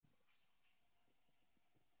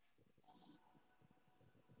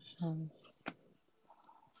Hmm.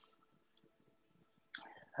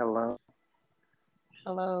 Hello,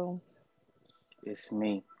 Hello. it's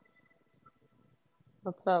me.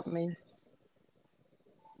 What's up, me?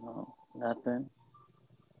 No, nothing.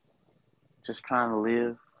 Just trying to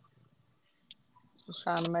live. Just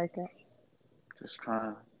trying to make it. Just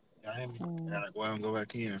trying. I am. I Mm. gotta go out and go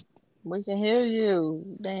back in. We can hear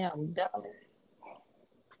you. Damn, dummy.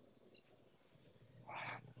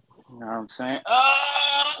 You know what I'm saying?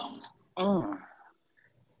 Mm.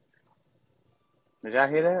 Did y'all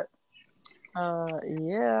hear that?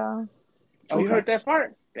 Yeah. Oh, you Okay. heard that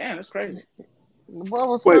part? Damn, that's crazy. What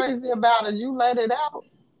was Wait, crazy about it? You let it out.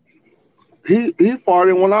 he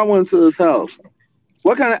farted when I went to his house.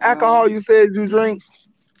 What kind of alcohol Um, you said you drink?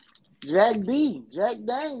 Jack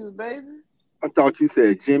Daniels, baby. I thought you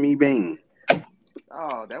said Jimmy Bean.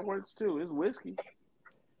 Oh, that works too. It's whiskey.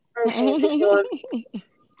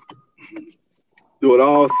 Do it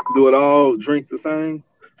all. Do it all. Drink the same.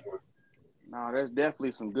 No, there's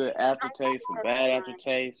definitely some good aftertaste, some bad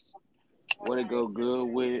aftertaste. What it go good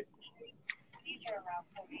with,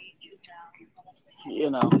 you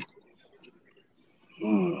know.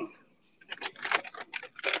 Mm.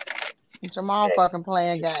 Jamal fucking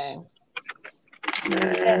playing game.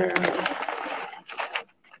 Man.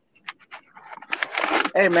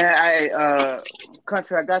 Hey man,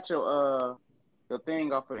 country, I got your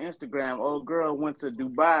thing off of Instagram. Old girl went to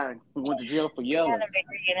Dubai, went to jail for yelling.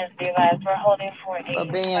 For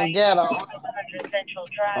being ghetto.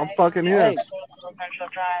 I'm fucking here. Hey,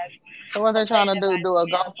 So what they trying to do? Do a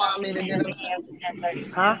GoFundMe to get her out?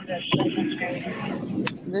 huh?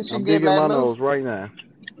 Did she I'm get digging let my nose loose? right now.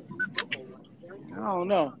 I don't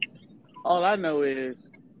know. All I know is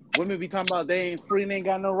women be talking about they ain't free and ain't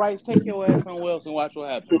got no rights. Take your ass somewhere else and watch what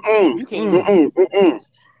happens. Mm-mm. You can't even. Mm. Mm-mm. Mm-mm.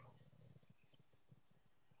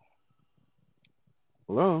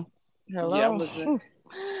 Hello. Yeah, I'm Hello. listening.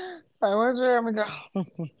 Hey, where'd Jeremy go?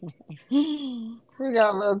 We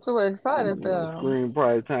got a little too excited The there. screen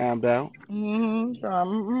probably timed out. No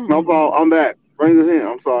problem. I'm back. Bring this in.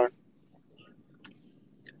 I'm sorry.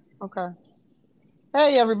 Okay.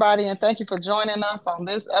 Hey, everybody, and thank you for joining us on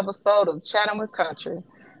this episode of Chatting with Country.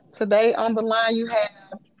 Today on the line, you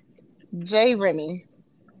have Jay Remy.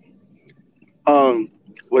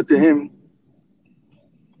 What to him?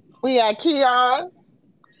 We got Keon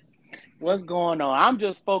What's going on? I'm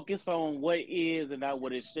just focused on what is and not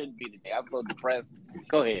what it should be today. I'm so depressed.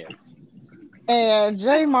 Go ahead. and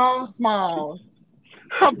J Mall Smalls.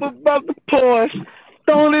 I'm about to pause.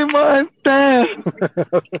 Don't even mind that.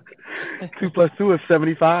 2 plus 2 is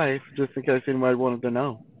 75. Just in case anybody wanted to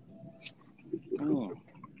know. Mm.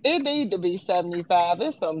 It need to be 75.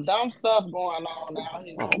 There's some dumb stuff going on out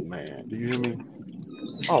here. Oh man, do you hear me?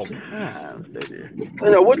 All kinds, baby.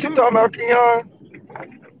 What you talking about, Keon?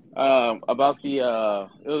 About it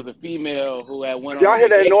was a female who had went If on a y'all hear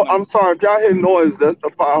that noise, vacation. I'm sorry. If y'all hear noise, that's the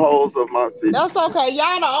potholes of my city. That's okay.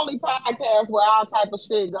 Y'all the only podcast where all type of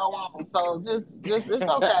shit go on. So just it's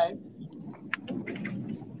okay.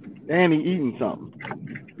 And he eating something.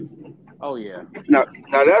 Oh yeah. Now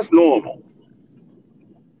that's normal.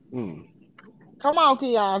 Mm. Come on,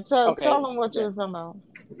 Keon. Tell Okay. them what Yeah. you're talking about.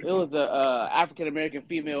 It was a African American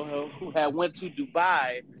female who had went to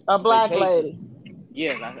Dubai A black vacation. lady.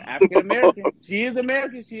 Yes, African American. She is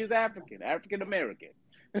American. She is African American.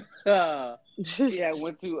 She had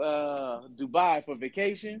went to Dubai for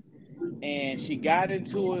vacation, and she got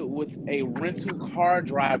into it with a rental car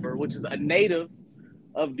driver, which is a native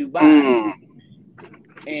of Dubai, Mm,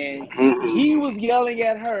 and he mm, was yelling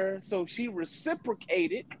at her, so she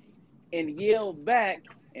reciprocated and yelled back,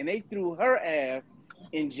 and they threw her ass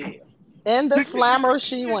in jail. In the slammer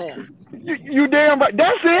she went. You damn right.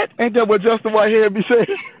 That's it. Ain't that what Justin Whitehead be saying?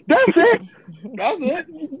 That's it. That's it.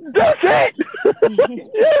 That's it.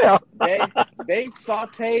 Yeah. They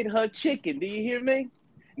sauteed her chicken. Do you hear me?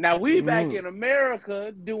 Now we back Mm. in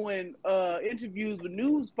America doing interviews with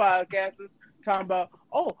news podcasters talking about,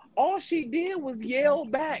 oh, all she did was yell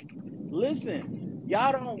back. Listen,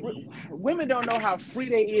 y'all don't women don't know how free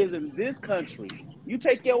they is in this country. You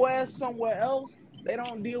take your ass somewhere else, they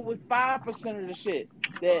don't deal with 5% of the shit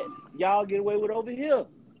that y'all get away with over here.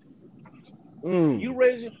 Mm. You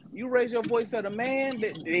raise your voice at a man,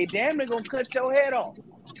 they damn near gonna cut your head off.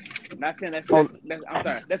 Not saying Oh, that's I'm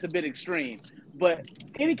sorry, that's a bit extreme. But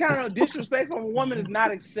any kind of disrespect from a woman is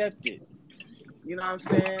not accepted. You know what I'm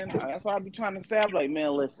saying? That's why I be trying to say. I'm like,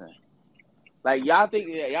 man, listen. Like y'all think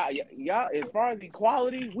y'all as far as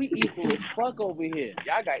equality, we equal as fuck over here.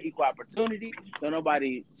 Y'all got equal opportunity. Don't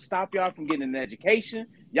nobody stop y'all from getting an education.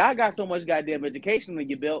 Y'all got so much goddamn education in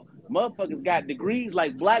your belt. Motherfuckers got degrees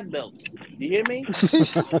like black belts. You hear me?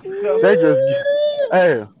 So, They just,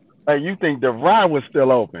 hey, hey, you think the ride was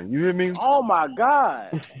still open? You hear me? oh my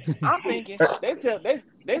god, I'm thinking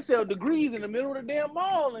they sell degrees in the middle of the damn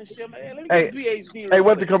mall and shit. Man, let me get a Hey, PhD hey, real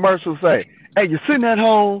what the quick. commercials say? Hey, you're sitting at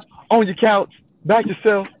home on your couch, back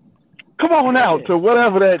yourself. Come on out Yeah, to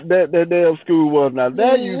whatever that damn school was. Now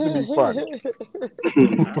that used to be funny.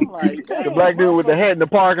 I'm like, The damn, black dude with the motherfuckers. hat in the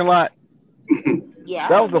parking lot. Yeah, I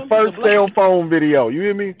That was the remember the first black. cell phone video. You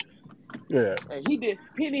hear me? Yeah. He did.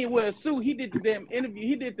 He didn't wear a suit. He did the damn interview.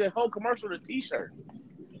 He did the whole commercial with a T-shirt.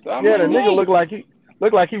 So I'm Yeah, the like, nigga damn.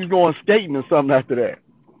 looked like he was going skating or something after that.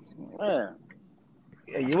 Yeah.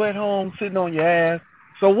 Yeah, you at home sitting on your ass.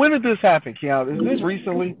 So when did this happen, Keon? Is this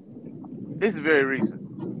recently? This is very recent.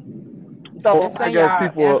 So So it's I in guess y'all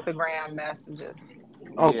people. Instagram messages.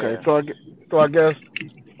 Okay, Yeah. so I guess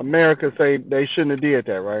America say they shouldn't have did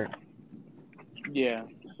that, right? Yeah.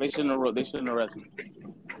 They shouldn't arrest him.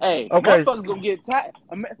 Hey, Okay, motherfuckers gonna get tired.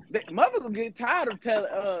 Motherfuckers gonna get tired of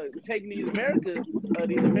taking these American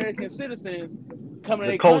citizens coming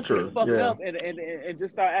to the their country and culture, fucking yeah. up and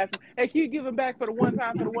just start asking, hey, can you give it back for the one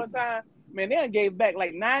time? For the one time, man, they done gave back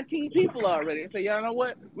like 19 people already. And say, y'all know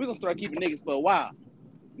what? We're gonna start keeping niggas for a while.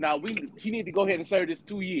 Now she need to go ahead and serve this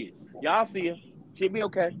 2 years. Y'all see her. She'll be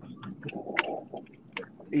okay.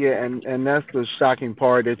 Yeah, and that's the shocking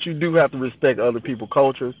part that you do have to respect other people's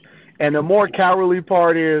cultures. And the more cowardly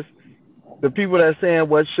part is the people that saying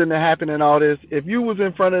what shouldn't have happened and all this. If you was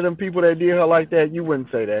in front of them people that did her like that, you wouldn't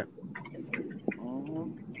say that.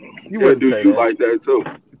 Mm-hmm. You They'll wouldn't do say you that. like that too.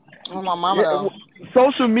 Oh, my mama Yeah, though.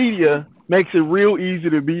 social media makes it real easy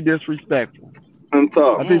to be disrespectful. And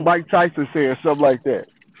tough. I think Mm. Mike Tyson said something like that.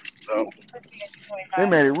 So, They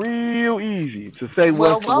made it real easy to say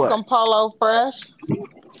Well, what's what. welcome, Polo Fresh.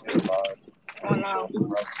 Oh no.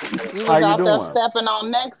 You How was you out there doing? stepping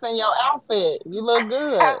on necks in your outfit. You look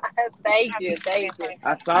good. Thank you, thank you.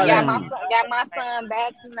 I saw that. Got my son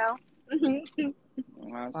back, you know.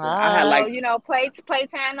 All I had right. So like you know,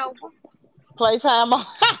 playtime over. Playtime,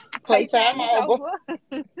 playtime Playtime is over.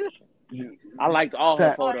 over. I liked all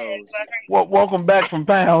her photos. Well, welcome back from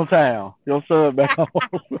Pound Town. Your son back home.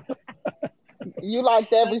 You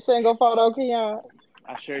liked every single photo, Keon.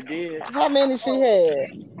 I sure did. How many she had?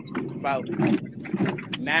 About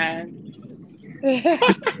 9. Keon,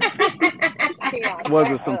 Was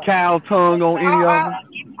shut it some up. cow tongue on any of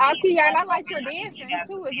Oh, them? Keon, I like your dancing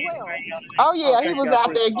too as well. Oh Oh, yeah, he thank was you.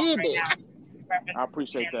 out there getting it. I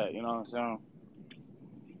appreciate that. You know what I'm saying?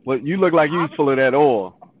 Well, you look like you I, was full of that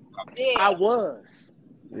oil. I yeah, was.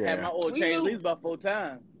 Had Yeah. my oil we changed at knew. least about 4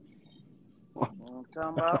 times. You know what I'm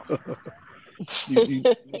talking about? you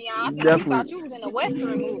Keon, I think we definitely. thought you was in a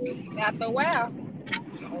Western movie after a while.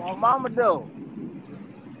 Oh, mama though.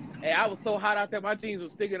 Hey, I was so hot out there, my jeans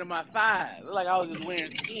was sticking to my thighs. Like I was just wearing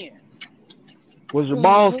skin. Was your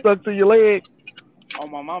ball stuck to your leg? Oh,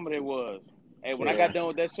 my mama, they was. Hey, when I got Yeah. done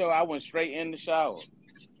with that show, I went straight in the shower.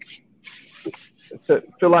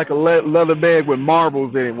 Feel like a leather bag with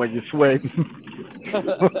marbles in it when you sweat.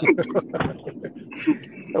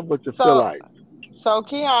 That's what you feel so like. so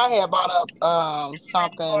Keon had brought up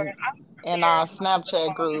something in our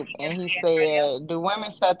Snapchat group, and he said, "Do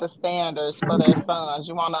women set the standards for their sons?"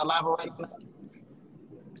 You want to elaborate on that?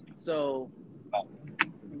 So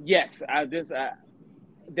yes,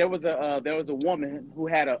 there was a woman who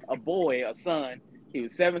had a boy, a son. He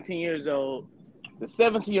was 17 years old. The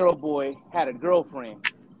 17-year-old boy had a girlfriend,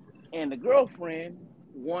 and the girlfriend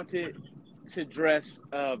wanted to dress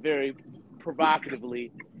very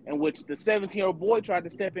provocatively, in which the 17-year-old boy tried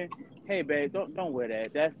to step in. Hey, babe, don't wear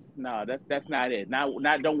that. That's not it.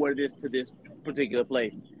 Not don't wear this to this particular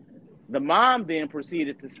place. The mom then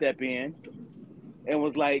proceeded to step in and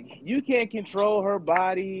was like, "You can't control her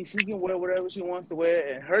body. She can wear whatever she wants to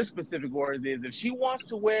wear." And her specific words is, if she wants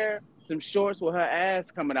to wear some shorts with her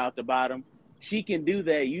ass coming out the bottom, she can do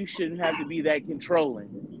that. You shouldn't have to be that controlling.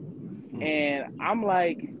 And I'm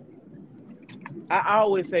like, I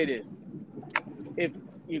always say this: if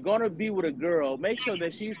you're gonna be with a girl, make sure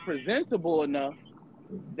that she's presentable enough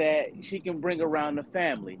that she can bring around the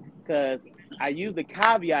family. Because I use the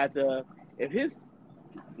caveat of, if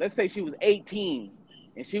let's say she was 18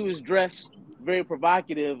 and she was dressed very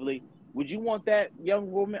provocatively, would you want that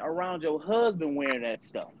young woman around your husband wearing that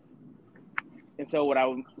stuff? And so what I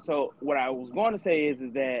was going to say is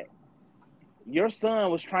that your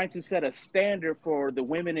son was trying to set a standard for the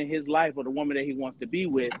women in his life or the woman that he wants to be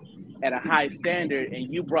with at a high standard,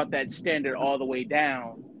 and you brought that standard all the way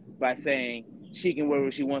down by saying she can wear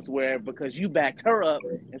what she wants to wear because you backed her up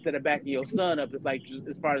instead of backing your son up. It's like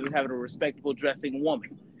as far as having a respectable dressing woman.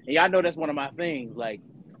 And y'all know that's one of my things. Like,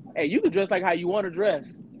 hey, you can dress like how you want to dress,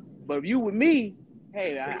 but if you with me,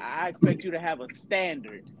 hey, I expect you to have a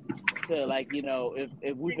standard to, like,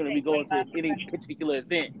 if we're gonna be going to any particular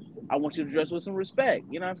event, I want you to dress with some respect.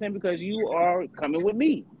 You know what I'm saying? Because you are coming with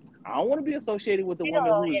me. I don't want to be associated with a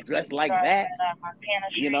woman who is dressed like that.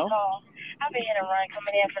 You know.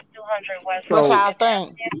 What So, y'all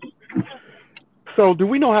think? so do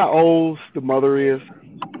we know how old the mother is?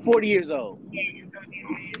 40 years old.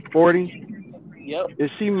 40. Yep. Is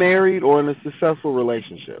she married or in a successful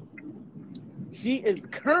relationship? She is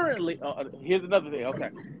currently. Here's another thing. I'm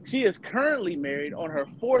sorry. She is currently married on her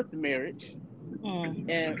fourth marriage,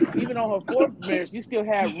 and even on her fourth marriage, she still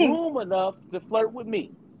had room enough to flirt with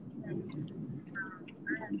me.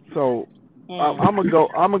 So I'm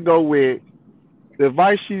gonna go with the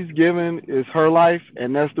advice she's given is her life,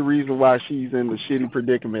 and that's the reason why she's in the shitty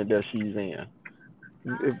predicament that she's in.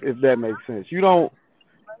 If that makes sense, you don't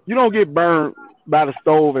get burned by the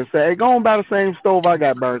stove and say, "Hey, go on by the same stove I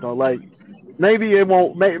got burned on." Like maybe it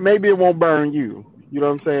won't burn you. You know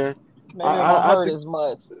what I'm saying? Maybe it won't I hurt think as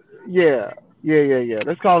much. yeah.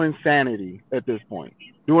 Let's call it insanity at this point.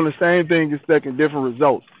 Doing the same thing expecting different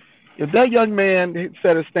results. If that young man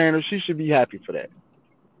set a standard, she should be happy for that.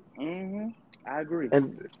 I agree.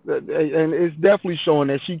 And it's definitely showing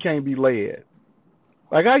that she can't be led.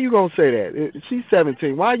 Like, how you gonna say that? She's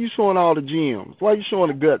 17. Why are you showing all the gems? Why are you showing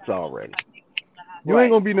the guts already? You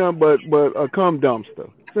ain't gonna be nothing but a cum dumpster,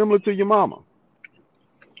 similar to your mama.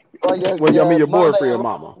 Or Well, I mean your boyfriend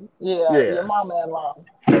mama. Yeah, your Yeah, mama-in-law.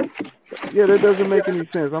 yeah, that doesn't make any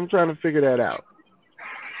sense. I'm trying to figure that out.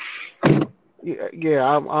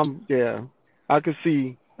 Yeah. I can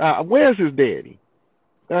see. Where's his daddy?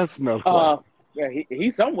 That's another question. Yeah,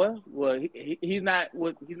 he's somewhere. Well, he's not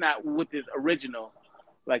with his original,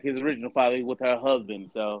 like his original father, with her husband.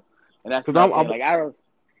 So, and that's Because another thing. Like, I don't.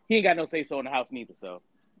 He ain't got no say so in the house neither. So.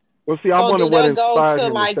 well, see, I'm So do wondering what that go inspired to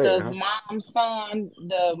him to like say it. the Huh? mom,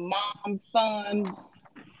 son,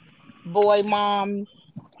 boy, mom,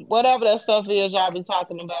 whatever that stuff is y'all be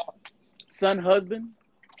talking about? Son, husband.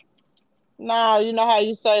 No, you know how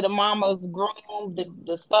you say the mama's groom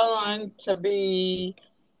the son to be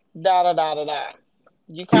da da da da da.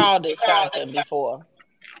 You called it something before.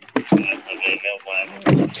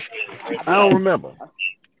 I don't remember. I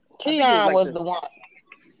think it was Keon like was the. the one.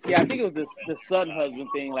 Yeah, I think it was the son husband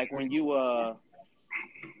thing. Like when you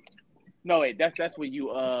No, wait, that's when you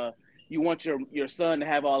want your son to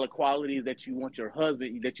have all the qualities that you want you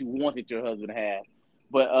wanted your husband to have.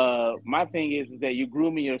 But my thing is that you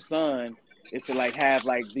grooming your son is to like have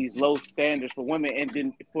like these low standards for women and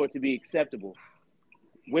then for it to be acceptable.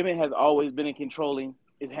 Women has always been in controlling.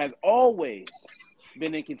 It has always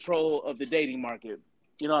been in control of the dating market.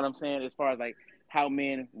 You know what I'm saying? As far as like how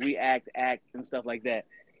men react, act, and stuff like that.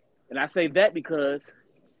 And I say that because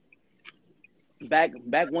back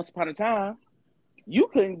once upon a time, you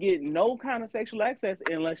couldn't get no kind of sexual access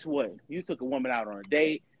unless what? You took a woman out on a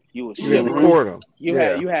date, you were You had to chivalrous, court him.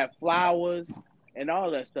 Yeah. you had flowers and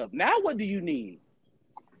all that stuff. Now what do you need?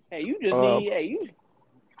 Hey, you just need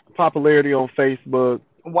Popularity on Facebook.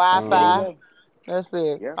 there you Wi-Fi. go. That's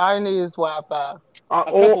it. Yeah. All you need is Wi-Fi.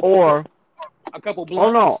 Or a couple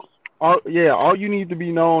oh no, blunts. all you need to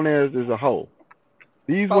be known as is a hoe.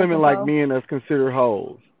 These women Posting like phone. men that's considered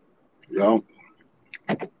hoes. Yup.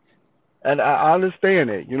 And I understand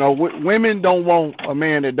it. You know, women don't want a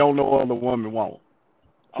man that don't know what the woman wants.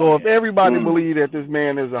 So if everybody believe that this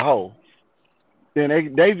man is a hoe, then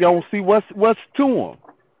they don't see what's to him.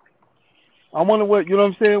 I wonder what you know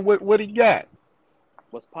what I'm saying. What he got?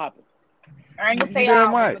 What's popping? I ain't gonna You say damn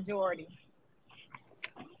all, but right. majority.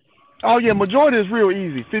 Oh yeah, majority is real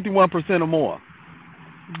easy. 51% or more.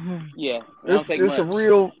 Yeah, it don't take much.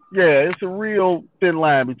 It's a real thin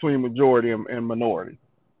line between majority and minority.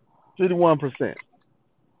 51%.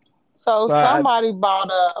 So So somebody bought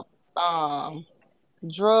up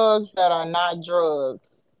drugs that are not drugs.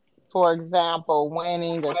 For example,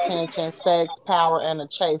 winning, attention, sex, power, and a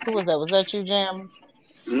chase. Who was that? Was that you, Jeremy?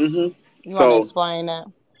 You want to So explain that?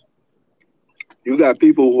 you got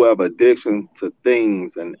people who have addictions to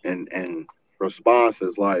things and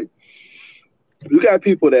responses. Like you got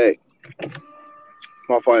people that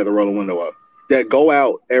my father to roll the window up that go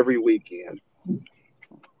out every weekend.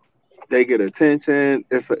 They get attention.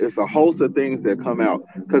 It's a host of things that come out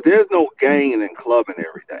because there's no gain in clubbing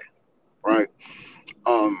every day, right?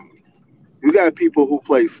 Um, You got people who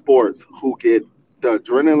play sports who get the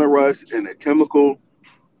adrenaline rush and the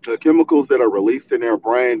chemicals that are released in their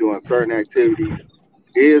brain doing certain activities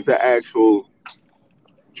is the actual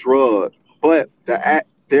drug, but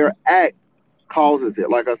their act causes it.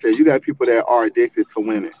 Like I said, you got people that are addicted to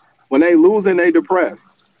winning. When they losing, they depressed.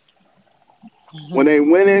 When they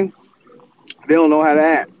winning, they don't know how to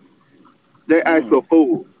act. They act a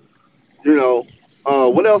fool. You know.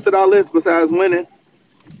 What else did I list besides winning?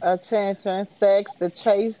 Attention, sex, the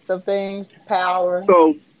chase of things, power.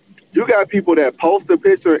 So you got people that post a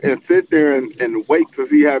picture and sit there and wait to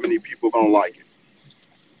see how many people gonna like it.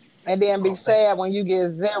 And then be sad when you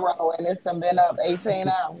get zero and it's done been up 18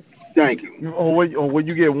 hours. Thank you. Or when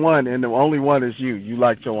you get one and the only one is you, you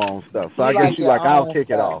like your own stuff. So You I guess like you your like, I'll own kick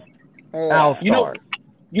it stuff. off. I'll Yeah. You know, start.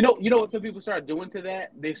 you know what some people started doing to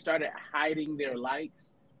that? They started hiding their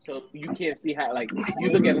likes, so you can't see how. Like you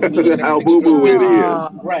look at a How particular boo girl's boo it pictures, is.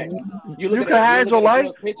 right? Oh, You can You hide look your at a likes.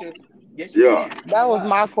 girl's pictures. Yes, you Yeah. can. You that can't was lie.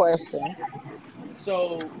 my question.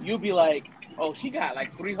 So you'll be like, oh, she got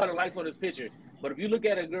like 300 likes on this picture. But if you look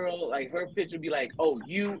at a girl, like her picture be like, oh,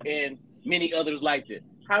 you and many others liked it.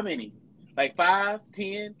 How many? Like 5,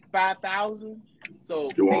 10, 5,000.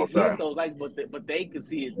 So You they won't say. hid those likes, but they could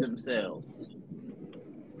see it themselves.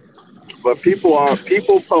 But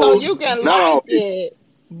people So post. you can Not all like people. it,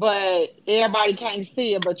 but everybody can't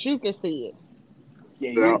see it, but you can see it.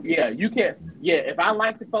 Yeah. Yeah, you can. Yeah, if I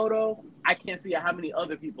like the photo, I can't see how many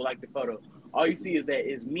other people like the photo. All you see is that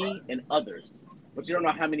it's me and others, but you don't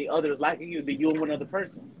know how many others liking you than you and one other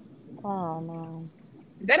person. Oh no.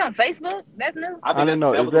 Is that on Facebook? That's new. I I think don't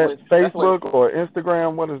know. that Is was the that way. That's the way. Facebook or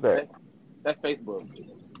Instagram? What is that? That, that's Facebook.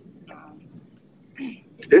 Um,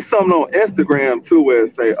 It's something on Instagram too where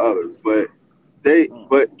it say others, Mm.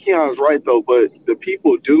 but Keon's right though. But the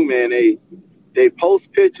people do, man. They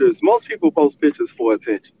post pictures. Most people post pictures for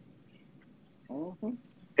attention, Hmm.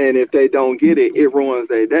 and if they don't get it, it ruins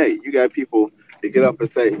their day. You got people that get up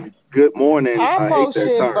and say, "Good morning." I I hate post that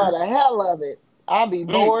shit for term. the hell of it. I'll be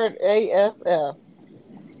Mm. bored ASF.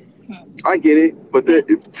 I get it, but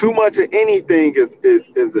too much of anything is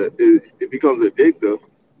it becomes addictive.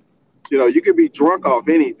 You know, you could be drunk off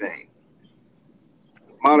anything.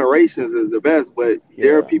 Moderations is the best, but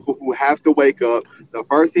there are Yeah. people who have to wake up. The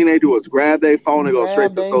first thing they do is grab their phone and go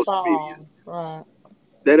straight Grab to they social media. phone. Right.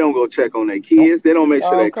 They don't go check on their Nope. kids. They don't make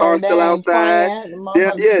sure their Okay, car's they still ain't outside. praying. The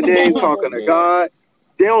motherfucker Yeah, they ain't still talking ain't to dead. God.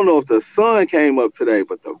 They don't know if the sun came up today,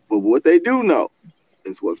 but what they do know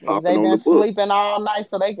is what's Is popping they on been the book. sleeping all night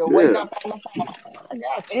so they can wake Yeah, up on the phone. I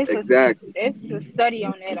got you. it's a exactly. it's a study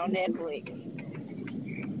on that on Netflix.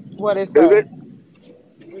 What it Is say? it?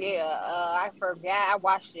 Yeah, I forgot. I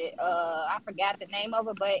watched it. I forgot the name of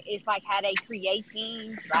it, but it's like how they create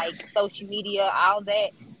things, like social media, all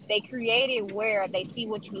that. They create it where they see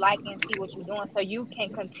what you like and see what you're doing, so you can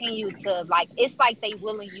continue to like. It's like they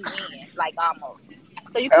willing you in, like almost.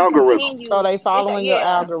 So you can Algorithm. So continue. they It's a following your yeah.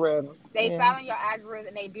 algorithm. They Yeah. following your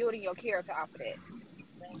algorithm. They building your character off of that.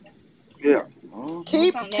 Yeah. Hmm. It's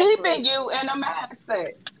Keep on keeping Netflix. you in a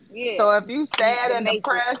mindset. So Yeah, if you sad the and Matrix.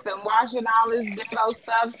 depressed and watching all this ghetto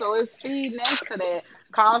stuff, so it's feeding into that,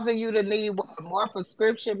 causing you to need what, more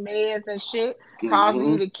prescription meds and shit, causing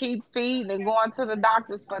Hmm. you to keep feeding and going to the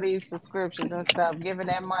doctors for these prescriptions and stuff, giving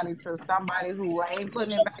that money to somebody who ain't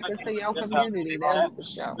putting it back into your community. That's for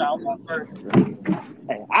sure.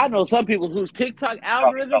 Hey, I know some people whose TikTok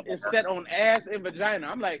algorithm is set on ass and vagina.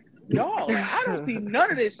 I'm like, dog, like I don't see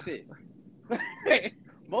none of this shit.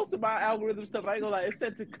 Most of my algorithm stuff, I ain't gonna lie, it's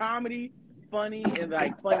set to comedy, funny, and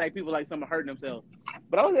like funny, like people like someone hurting themselves.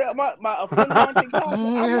 But I was my a friend of mine TikTok.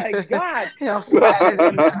 I'm like, God, He'll slide it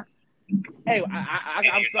in there. hey,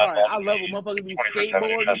 I'm sorry. I love when motherfuckers be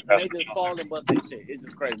skateboarding and they just fall and bust their shit. It's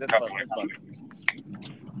just crazy. That's funny. That's funny.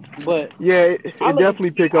 But Yeah, I it look at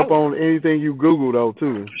definitely pick I up on anything you Google though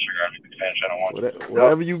too. Yep.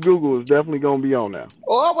 Whatever you Google is definitely gonna be on there.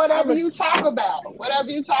 Or I whatever look you talk about. Whatever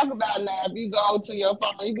you talk about now, if you go to your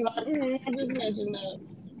phone, you be like, I just mentioned that.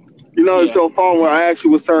 You know, it's yeah. your phone where I asked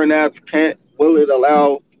you with certain apps can't will it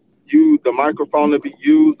allow you the microphone to be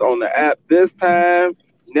used on the app this time,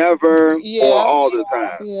 never, or Yeah, all the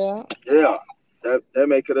time. yeah. Yeah. That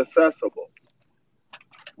make it accessible.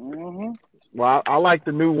 Hmm. Well, I like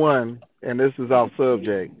the new one, and this is our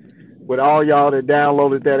subject. With all y'all that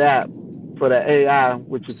downloaded that app for the AI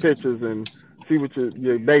with your pictures and see what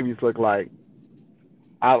your babies look like.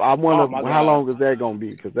 I Oh wonder my how God. long is that gonna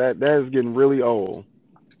be? Because that is getting really old,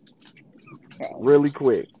 really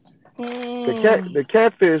quick. Mm. The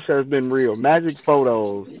catfish has been real. Magic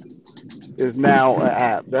Photos is now an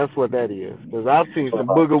app. That's what that is. Because I've seen some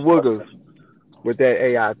booger woogers with that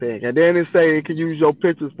AI thing. And then it say it can use your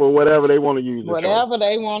pictures for whatever they want to use it for. Whatever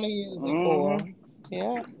they want to use it Mm-hmm. for.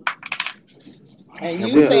 Yeah. And And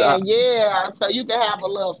you we Yeah, just, saying, yeah, so you can have a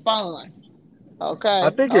little fun. I Okay.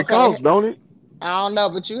 think it Okay. costs, don't it? I don't know,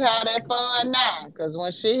 but you have that fun now. Because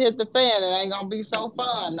when she hit the fan, it ain't going to be so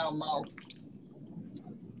fun no more.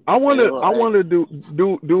 Hey, I look, hey, wonder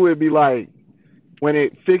do it be like when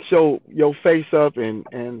it fix your face up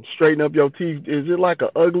and straighten up your teeth? Is it like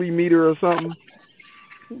a ugly meter or something?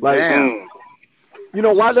 Like, damn. mm,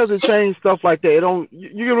 why does it change stuff like that? It don't.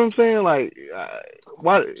 You get what I'm saying? Like,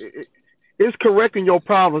 why? It's correcting your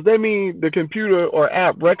problems. That means the computer or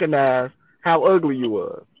app recognize how ugly you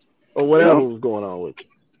was or yeah. whatever was going on with you,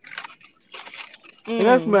 and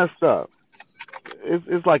that's Mm. messed up.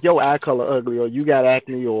 It's like your eye color ugly or you got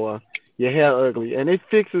acne or your hair ugly, and it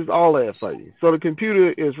fixes all that for you. So the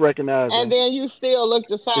computer is And recognizing then you still look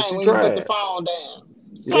the that same you when you put the tried. phone down.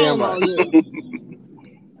 You damn Shame right. on you.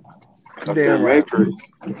 You That's that damn right. matrix.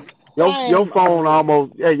 Your Shame phone on you.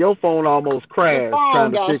 almost your phone almost Your crashed phone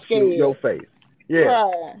trying to got fix your scared. face. Yeah.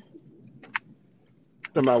 Right.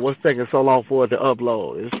 Talking about what's taking so long for it to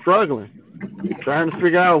upload. It's struggling, trying to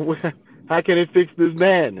figure out how can it fix this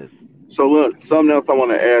madness. So look, something else I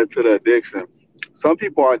want to add to the addiction. Some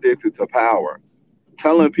people are addicted to power,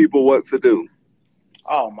 telling people what to do,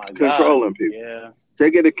 Oh my God. controlling people. Yeah. They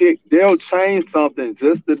get a kick. They'll change something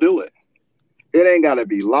just to do it. It ain't gotta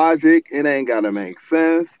be logic. It ain't gotta make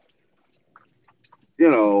sense. You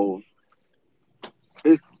know,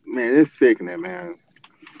 it's sickening, man.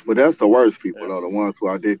 But that's the worst people Yeah. though, the ones who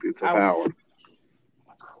are addicted to I power.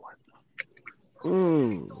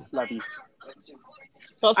 Mm. love you.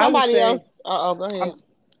 So I would somebody say else. Go I'm ahead.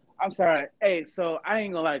 I'm sorry. Hey, so I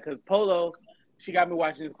ain't gonna lie, cause Polo, she got me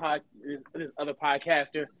watching this other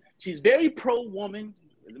podcaster. She's very pro woman.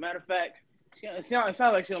 As a matter of fact, it sounds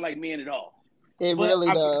like she don't like men at all. It But really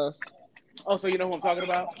I'm does. also, you know who I'm talking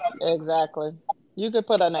about? Exactly. You could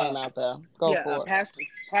put a Uh, name out there. Go yeah, for it.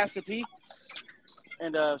 Pastor P,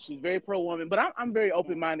 and she's very pro woman. But I'm very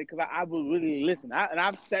open minded because I will really listen. And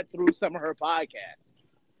I've sat through some of her podcasts,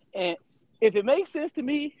 and if it makes sense to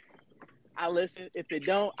me, I listen. If it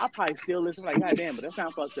don't, I probably still listen. Like, God damn, but that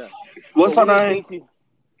sounds fucked up. What's But her one of the name? things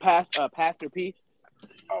Pastor P,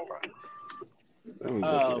 Let me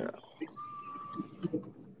look it um,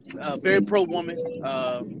 up. very pro woman.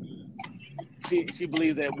 She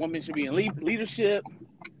believes that women should be in leadership.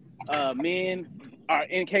 Men are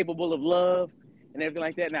incapable of love and everything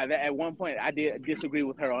like that. Now, that at one point, I did disagree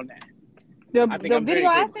with her on that. I think The I'm very video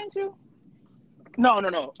I incapable. sent you, No.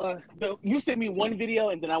 You sent me one video,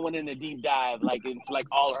 and then I went in a deep dive, like into like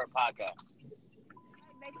all of her podcasts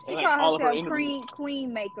she and like called all of her herself interviews.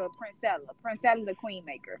 Queen Maker, Princella the Queen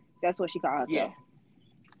Maker. That's what she called Yeah. herself.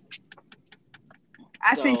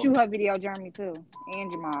 I sent So you her video, Jeremy, too,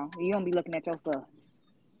 and Jamal. You don't be looking at your stuff.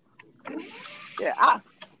 yeah,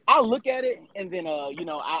 I'll look at it, and then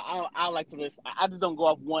I like to listen. I just don't go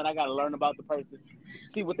off one. I got to learn about the person,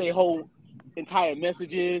 see what their whole entire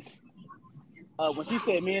message is. When she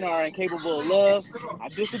said men are incapable of love, I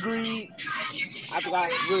disagreed. I think I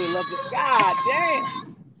really loved it. God damn!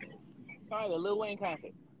 Sorry, the Lil Wayne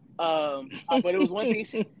concert. But it was one thing.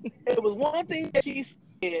 It was one thing that she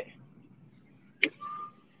said.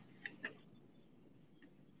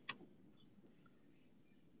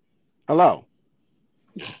 Hello.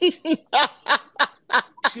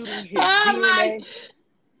 Shooting his I like DNA.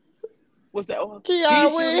 What's that? Oh, he's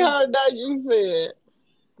Kiara, we ain't shooting. heard that you said.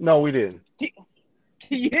 No, we didn't.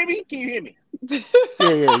 Can you hear me? Can you hear me?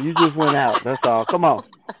 Yeah. You just went out. That's all. Come on.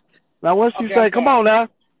 Now, what you Okay, I'm say? Come sorry. on now.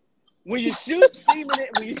 When you shoot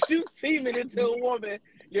semen into a woman,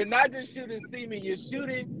 you're not just shooting semen. You're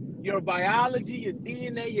shooting your biology, your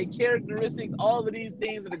DNA, your characteristics, all of these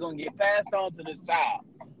things that are gonna get passed on to this child.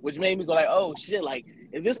 Which made me go like, oh shit, like,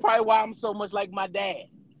 is this probably why I'm so much like my dad?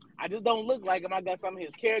 I just don't look like him. I got some of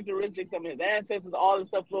his characteristics, some of his ancestors, all this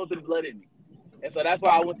stuff flowing through the blood in me. And so that's why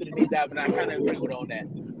I went to the deep dive, and I kind of agree with her on that.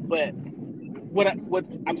 But what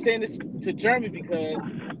I'm saying this to Jeremy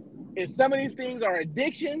because if some of these things are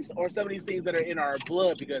addictions or some of these things that are in our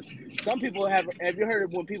blood, because some people have you heard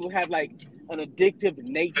of when people have like an addictive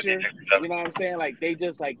nature, you know what I'm saying? Like they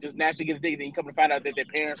just naturally get addicted and you come to find out that their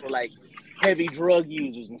parents were like heavy drug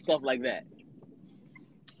users and stuff like that.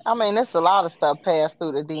 I mean, it's a lot of stuff passed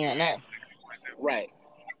through the DNA. Right.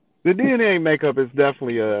 The DNA makeup is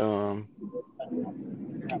definitely a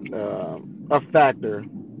factor,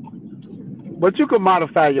 but you can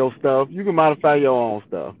modify your stuff. You can modify your own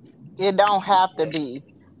stuff. It don't have to be.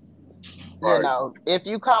 You Right. know, if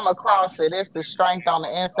you come across it, it's the strength on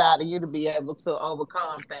the inside of you to be able to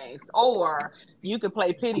overcome things. Or you could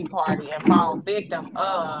play pity party and fall victim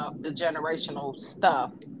of the generational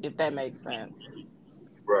stuff, if that makes sense.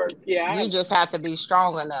 Right. Yeah, You just have to be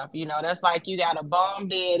strong enough. You know, that's like you got a bum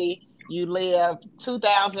daddy, you live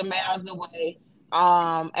 2,000 miles away,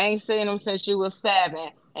 ain't seen him since you was 7,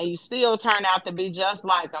 and you still turn out to be just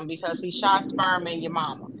like him because he shot sperm in your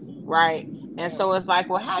mama, right? And so it's like,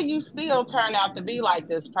 well, how you still turn out to be like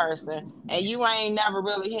this person, and you ain't never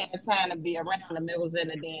really had time to be around him? It was in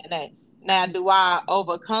the DNA. Now, do I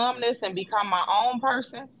overcome this and become my own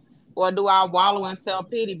person, or do I wallow in self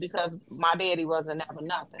pity because my daddy wasn't never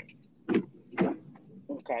nothing?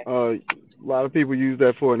 okay. A lot of people use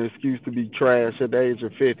that for an excuse to be trash at the age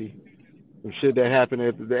of 50. Some shit that happened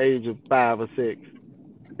at the age of 5 or 6.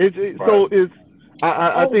 Right. So it's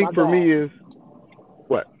I Oh my think for God. me is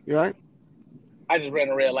what you right. I just ran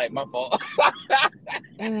a red light. My fault.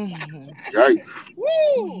 Mhm. Yikes. Woo!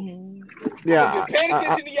 Mhm. I'm Yeah, over here paying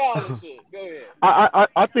attention to y'all and shit. Go ahead.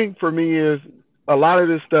 I think for me is a lot of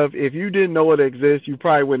this stuff. If you didn't know it exists, you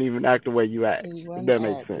probably wouldn't even act the way you act. You If wouldn't that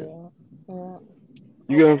makes act, sense. yeah. Yeah.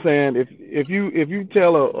 You get what I'm Okay. saying? If you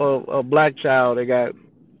tell a black child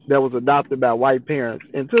that was adopted by white parents,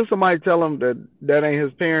 until somebody tell him that ain't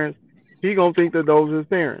his parents, he gonna think that those are his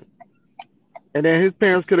parents. And then his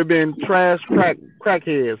parents could have been trash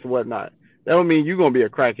crackheads or whatnot. That don't mean you gonna be a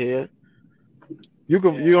crackhead. You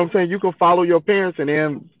Yeah. know what I'm saying? You can follow your parents, and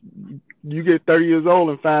then you get 30 years old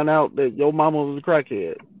and find out that your mama was a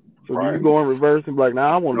crackhead. So do you Right. go in reverse and be like,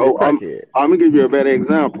 nah, I want to be a No, crackhead? I'm gonna give you a better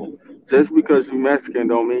example. Just because you Mexican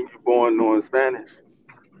don't mean you born knowing Spanish.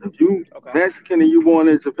 If you Okay. Mexican and you born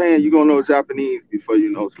in Japan, you gonna know Japanese before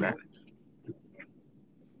you know Spanish.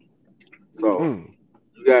 So Mm.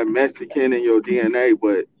 you got Mexican in your DNA,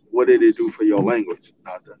 but what did it do for your language?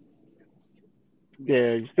 Nothing. Yeah.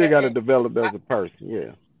 Yeah, you still got to And, develop as a person. Yeah.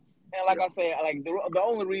 and like Yeah. I say, like the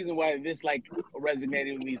only reason why this like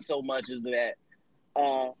resonated with me so much is that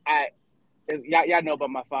I y'all know about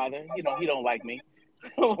my father. You know he don't like me,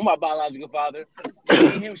 my biological father, but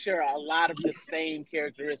me and him share a lot of the same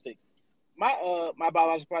characteristics. My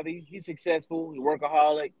biological father, he's successful, he's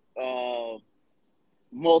workaholic,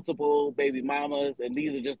 multiple baby mamas, and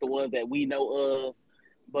these are just the ones that we know of.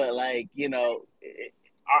 But like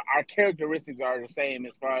our characteristics are the same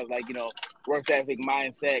as far as like work ethic,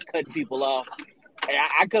 mindset, cutting people off. And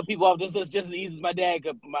I cut people off just as easy as my dad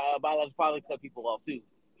cut my biological father cut people off too.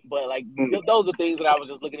 But like Mm. those are things that I was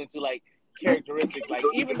just looking into, like characteristics. Like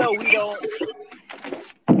even though we don't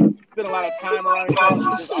spend a lot of time around each other,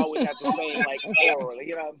 we just always have the same like aura. Like,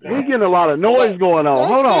 you know what I'm We saying? getting a lot of So noise that going on.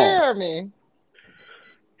 That Hold on. scared me.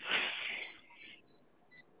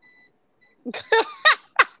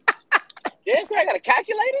 yeah, so I got a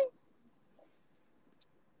calculator.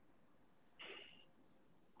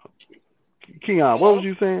 Keon, what was Hello.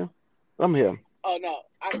 you saying? I'm here. Oh no,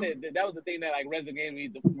 I said that was the thing that like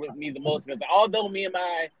resonated with me the most because although me and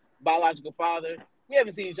my biological father we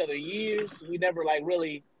haven't seen each other in years, we never like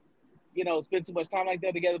really spend too much time like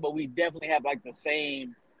that together, but we definitely have like the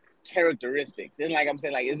same characteristics. And like I'm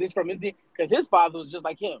saying, like, is this from his because his father was just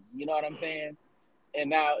like him, you know what I'm saying? And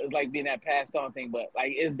now it's like being that passed on thing, but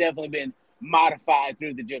like it's definitely been modified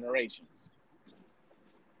through the generations.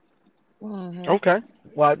 Hmm. Okay.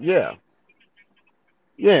 Well, yeah.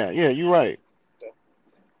 Yeah, you're right. So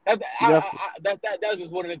that's Definitely. that was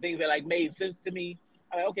just one of the things that like made sense to me.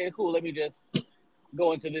 I'm like, okay, cool. Let me just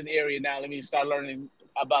go into this area now. Let me start learning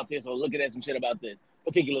about this or looking at some shit about this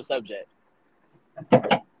particular subject.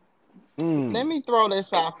 Let Mm. me throw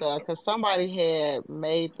this out there because somebody had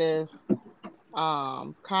made this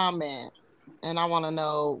comment, and I want to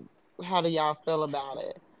know, how do y'all feel about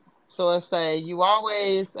it? So it say you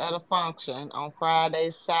always at a function on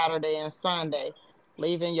Friday, Saturday, and Sunday,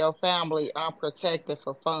 leaving your family unprotected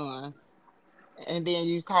for fun, and then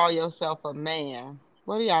you call yourself a man.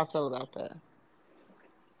 What do y'all feel about that?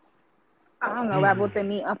 I don't know about what they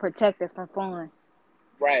mean unprotected for fun.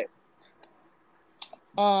 Right.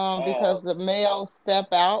 Uh, Because the males step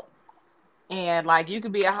out, and like you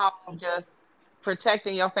could be at home just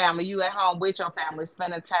protecting your family. You at home with your family,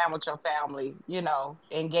 spending time with your family,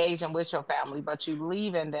 engaging with your family, but you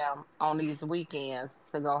leaving them on these weekends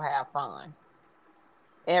to go have fun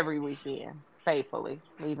every weekend, faithfully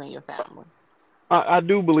leaving your family. I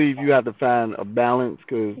do believe you have to find a balance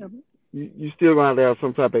because Mhm. you still gonna have to have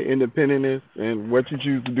some type of independence, and what you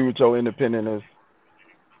choose to do with your independence.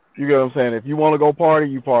 You get what I'm saying? If you want to go party,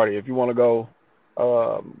 you party. If you want to go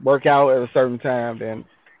work out at a certain time, then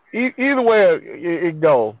either way it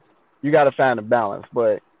go, you got to find a balance.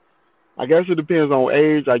 But I guess it depends on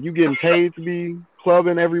age. Are you getting paid to be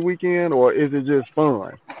clubbing every weekend, or is it just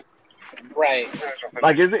fun? Right.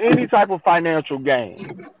 Like, is it any type of financial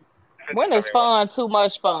gain? When is fun too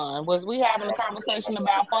much fun? Was we having a conversation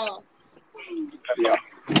about fun? Yeah.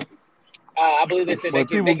 I believe they said When they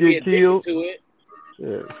people can be get addicted killed, to it.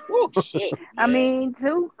 yeah. Oh shit. I Yeah. mean,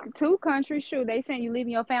 two countries, sure. They saying you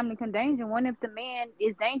leaving your family in danger. One, if the man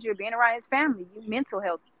is dangerous, being around his family, you mental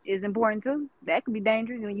health is important too. That could be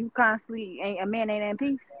dangerous when you constantly a man ain't in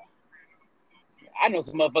peace. I know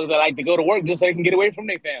some motherfuckers that like to go to work just so they can get away from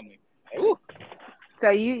their family. Like, ooh. So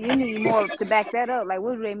you need more to back that up. Like,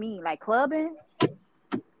 what do they mean? Like clubbing?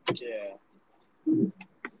 Yeah.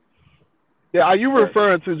 Yeah, are you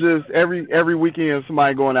referring to just every weekend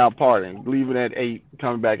somebody going out partying, leaving at 8,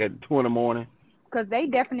 coming back at 2 in the morning? Because they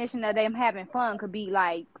definition of them having fun could be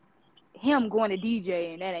like him going to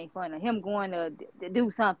DJ and that ain't fun, or him going to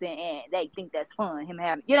do something and they think that's fun. Him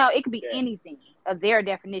having, it could be Yeah. anything of their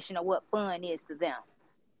definition of what fun is to them.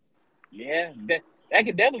 Yeah. That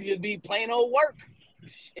could definitely just be plain old work.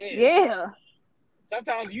 Shit. Yeah.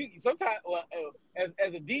 Sometimes well,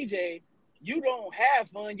 as a DJ, you don't have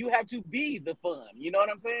fun. You have to be the fun. You know what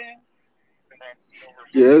I'm saying?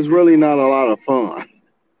 Yeah, it's really not a lot of fun.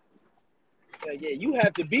 Yeah, you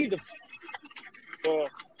have to be the fun.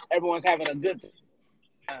 Everyone's having a good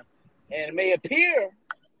time, and it may appear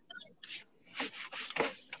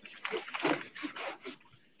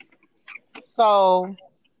So,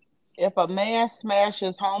 if a man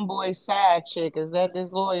smashes homeboy's side chick, is that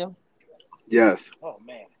disloyal? Yes. oh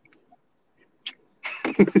man,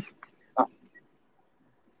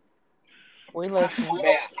 We listening.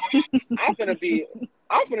 man, I'm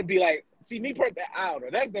gonna be like, see me personally, I don't know.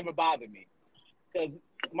 That's never bothered me because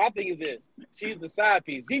my thing is this: she's the side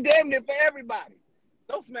piece. She damn near for everybody.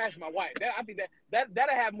 Don't smash my wife. I think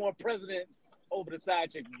that'll have more precedence over the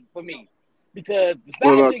side chick for me because the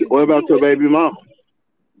side chick is What gonna about do your what she. baby mama?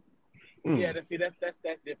 Yeah, that's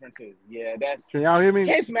different too. Yeah, that's Can y'all hear me?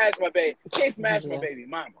 can't smash my baby. Can't smash my Yeah. baby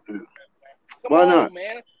mama. Yeah. Come Why on, not?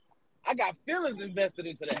 man. I got feelings invested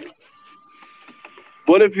into that.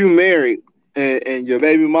 What if you married and your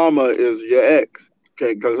baby mama is your ex?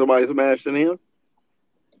 Okay, because somebody smashing him?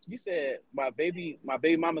 You said my baby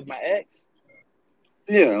mama's my ex.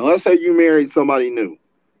 Yeah, let's say you married somebody new,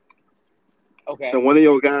 Okay. and one of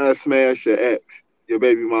your guys smashed your ex, your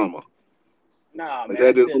baby mama. Nah, Is man.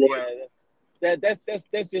 that That's still disloyal?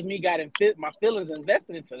 that's just me got my feelings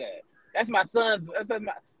invested into that. That's my son's.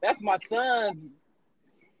 That's my son's.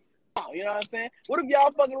 You know what I'm saying? What if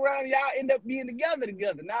y'all fucking around and y'all end up being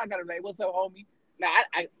together? Now I gotta like, what's up, homie? Now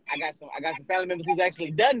I got some family members who's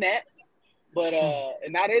actually done that, but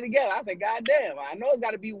and now they together. I said, God damn, I know it's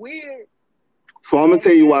gotta be weird. So You I'm know gonna what I'm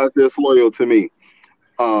tell you saying? why it's disloyal to me.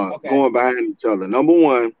 Okay. Going behind each other. Number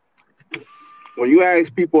one, when you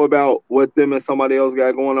ask people about what them and somebody else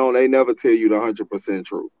got going on, they never tell you the 100%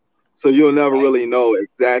 truth. So you'll never Right. really know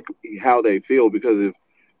exactly how they feel because if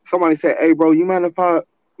somebody say, "Hey, bro, you mind if I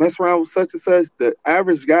mess around with such and such?" The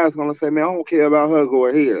average guy's gonna say, "Man, I don't care about her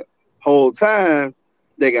going here." Whole time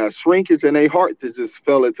they got shrinkage in their heart that just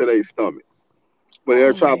fell into their stomach, but they'll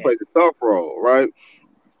Oh try to man. play the tough role, right?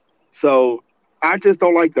 So I just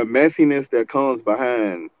don't like the messiness that comes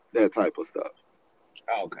behind that type of stuff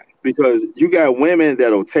Okay. because you got women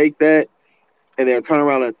that'll take that and then turn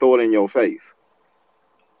around and throw it in your face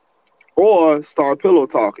or start pillow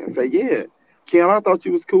talking. Say, "Yeah, Ken, I thought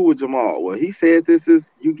you was cool with Jamal. Well, he said this is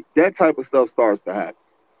you." That type of stuff starts to happen.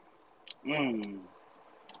 Mm.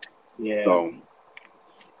 Yeah. So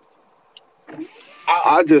I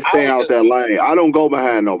I just I stay was out that just lane. I don't go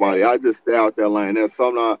behind yeah. nobody. I just stay out that lane. That's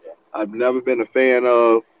something I've never been a fan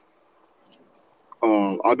of.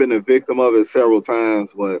 I've been a victim of it several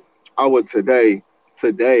times, but I would today,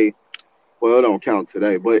 well, it don't count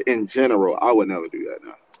today, but in general, I would never do that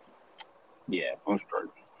now. Yeah. I'm straight.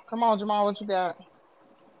 Come on, Jamal, what you got?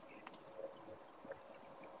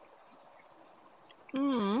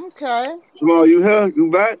 Okay. Jamal, you here? You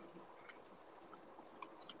back?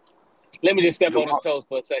 Let me just step on his Jamal, toes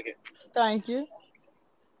for a second. Thank you.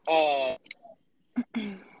 Uh,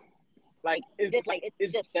 like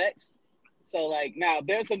it's just sex. So like now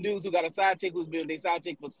there's some dudes who got a side chick who's been their side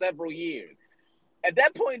chick for several years. At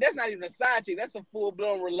that point, that's not even a side chick. That's a full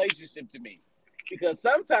blown relationship to me. Because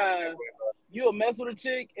sometimes you'll mess with a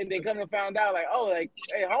chick and they come and find out like, oh, like,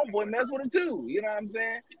 hey, homeboy mess with her too. You know what I'm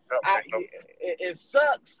saying? It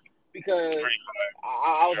sucks because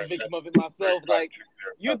I was a victim of it myself. Like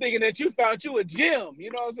you thinking that you found you a gem.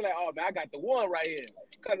 You know what I'm saying? Like, oh man, I got the one right here.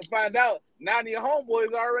 Come to find out, none of your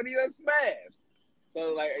homeboys already a smash.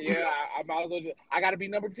 So like, yeah, I might as well I got to be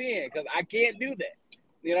number 10 because I can't do that.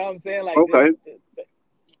 You know what I'm saying? Like this. Okay.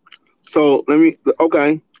 So let me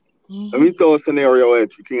Mhm. throw a scenario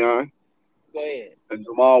at you, Keon, Go ahead. and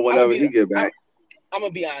Jamal I'm gonna whenever be. he get I'm, back. I'm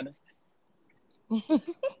gonna be honest.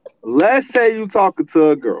 Let's say you talking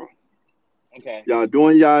to a girl, Okay. y'all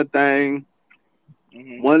doing y'all thing.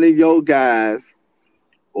 Hmm. One of your guys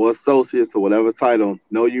or associates or whatever title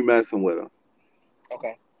know you messing with her.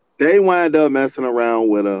 Okay. They wind up messing around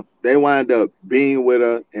with her. They wind up being with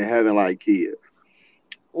her and having like kids.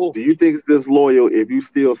 Ooh. Do you think it's disloyal if you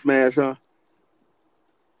still smash her?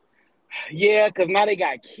 Yeah, because now they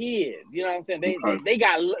got kids. You know what I'm saying? They they, Okay. they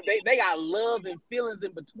got they got love and feelings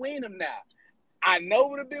in between them now. I know it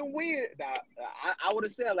would have been weird. Now, I would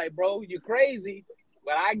have said like, bro, you're crazy,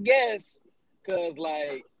 but I guess because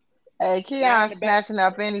like Hey, now Keon in the back, snatching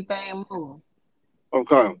up anything move.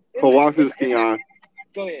 Okay. it's So not watch it's, this, it's not. Keon.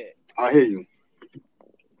 Go ahead. I hear you.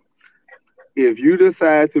 If you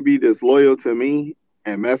decide to be disloyal to me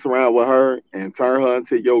and mess around with her and turn her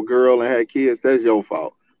into your girl and have kids, that's your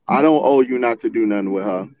fault. I don't owe you not to do nothing with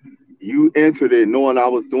her. You entered it knowing I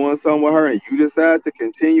was doing something with her and you decided to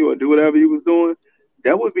continue or do whatever you was doing,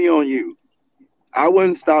 that would be on you. I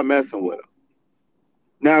wouldn't stop messing with her.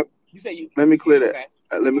 Now, You say you let me clear that. okay?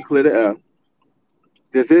 Let me clear the air.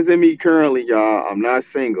 This isn't me currently, y'all. I'm not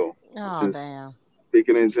single. I'm Oh just damn.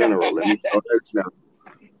 speaking in general. Let me throw that out.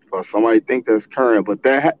 Or somebody think that's current, but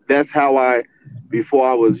that's how I before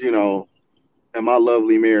I was, in my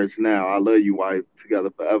lovely marriage now. I love you, wife, together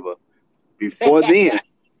forever. Before then,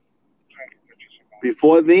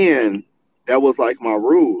 before then, that was like my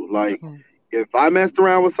rule. Like Mhm. if I messed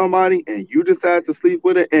around with somebody and you decide to sleep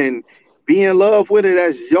with it and be in love with it,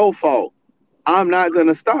 that's your fault. I'm not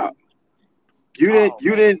gonna stop. You didn't Oh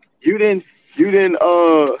you man, didn't you didn't you didn't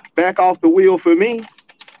back off the wheel for me? I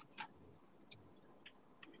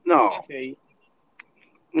No. feel you.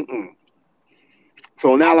 Mm-mm.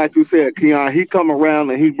 So now, I like you said, Keon, he come around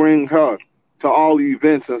and he bring her to all the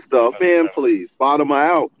events and stuff. Man, please, bottom her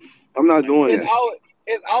out. I'm not doing it's that. always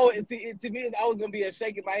it's always see, to me it's always gonna be a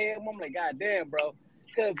shake in my head. I'm like, God damn, bro.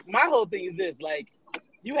 Because my whole thing is this: like,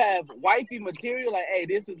 you have wifey material. Like, hey,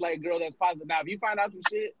 this is like girl that's positive. Now, if you find out some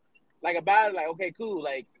shit like about it, like, okay, cool.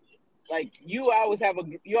 Like you always have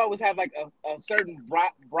like a certain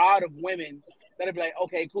broad of women that'll be like,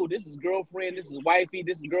 okay, cool. This is girlfriend. This is wifey.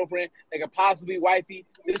 This is girlfriend. They could possibly wifey.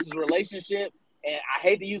 This is relationship. And I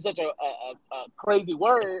hate to use such a crazy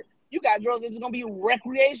word. You got girls that's gonna be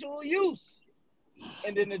recreational use.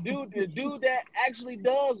 And then the dude that actually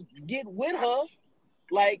does get with her,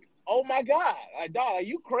 like, oh my god, like, dog, are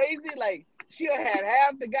you crazy? Like, she'll have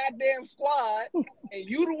half the goddamn squad, and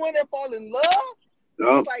you the one that fall in love.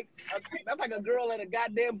 Yup, That's like a girl at a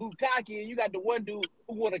goddamn bukkake, and you got the one dude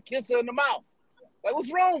who want to kiss her in the mouth. Like,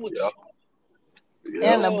 what's wrong with yup, you?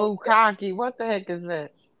 And yup. the So bukkake. What the heck is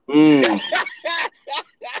that? Mm.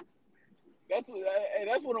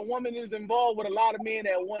 that's when a woman is involved with a lot of men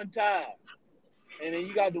at one time, and then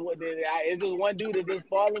you got it's just one dude that just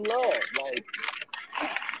fall in love. Like,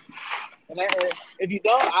 and if you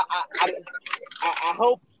don't, I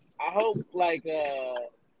hope like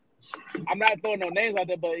I'm not throwing no names out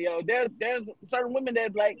there, but there's certain women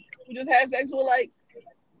that like who just had sex with like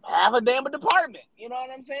have a damn department. You know what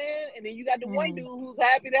I'm saying? And then you got the one dude Mm. who's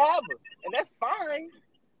happy to have her, and that's fine.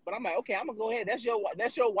 But I'm like, okay, I'm gonna go ahead. That's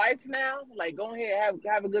your wife now. Like, go ahead,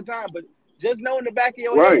 have a good time. But just know in the back of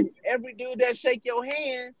your head, Right. every dude that shake your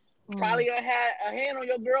hand Mm. probably had a hand on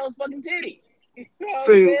your girl's fucking titty. You know what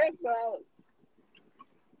I'm See, saying? So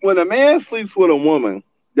when a man sleeps with a woman,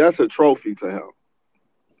 that's a trophy to him.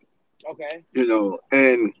 okay,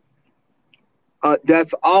 And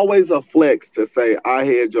that's always a flex to say I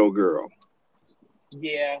had your girl.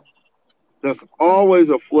 yeah, That's always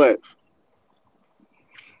Mm. a flex.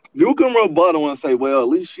 You can rebuttal and say, well, at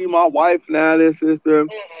least she my wife now, this sister.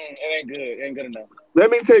 it ain't good. It ain't good enough. Let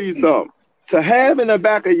me tell you something. To have in the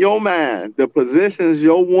back of your mind the positions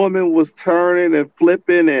your woman was turning and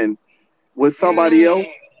flipping and with somebody else, Mm,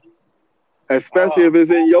 especially uh-huh. if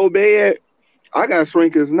it's in your bed, I got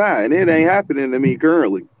shrinkers now, and it ain't happening to me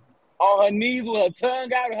currently. On her knees with her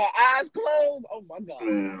tongue out and her eyes closed. Oh my god.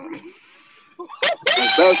 Man,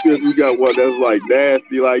 especially if you got one that's like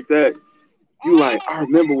nasty like that. You like, I Oh,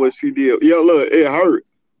 remember what she did. Yo, look, it hurt.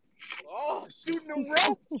 shooting them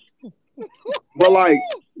ropes. But like,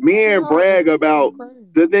 men Y'all is brag so about crazy.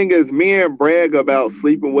 the thing is, men brag about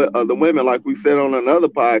sleeping with other women, like we said on another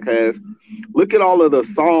podcast. Look at all of the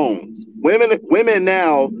songs. Women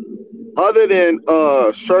now, other than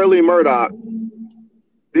Shirley Murdoch,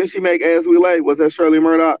 did she make As We Lay? Was that Shirley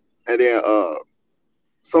Murdoch? And then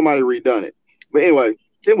somebody redone it. But anyway,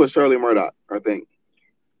 it was Shirley Murdoch, I think.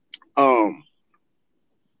 Um,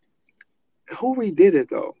 Who redid it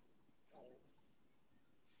though?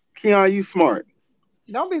 Keon, you smart.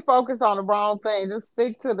 Don't be focused on the wrong thing. Just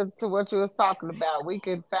stick to the to what you was talking about. We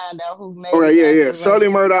could find out who made Okay, it yeah, yeah. Shirley actually.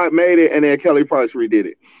 Murdoch made it, and then Kelly Price redid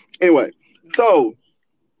it. Anyway, so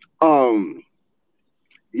um,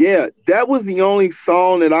 yeah, that was the only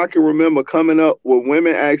song that I can remember coming up where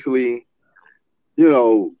women actually,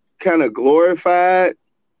 kind of glorified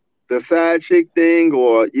the side chick thing,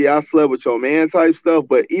 or yeah, I slept with your man type stuff.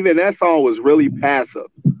 But even that song was really passive,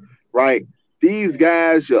 right? These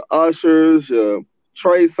guys, your Ushers, your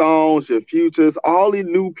Trey Songz, your Futures, all the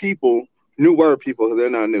new people, new word people, because they're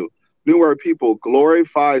not new. New word people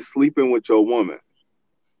glorify sleeping with your woman.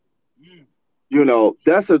 Mm,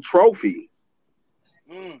 That's a trophy.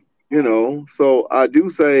 mm, So I do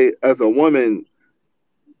say, as a woman,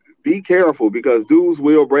 be careful because dudes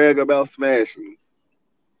will brag about smashing.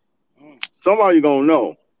 mm. Somebody gonna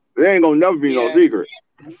know. There ain't gonna never be no Yeah. secret.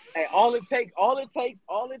 Hey, all it takes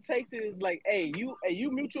is like, hey, you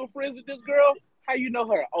mutual friends with this girl? How you know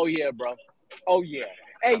her? Oh yeah, bro. Oh yeah.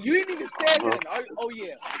 Hey, you ain't even said Uh-huh. nothing. Oh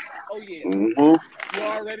yeah. Oh yeah. Hmm. You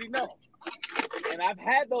already know. And I've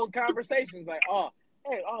had those conversations like, oh,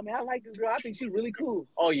 hey, oh man, I like this girl. I think she's really cool.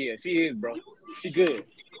 Oh yeah, she is, bro. She good.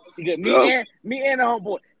 She good. Me Yep. and me and the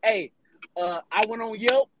homeboy. Hey, I went on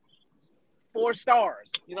Yelp, 4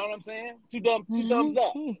 stars. You know what I'm saying? Two thumbs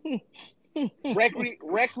up.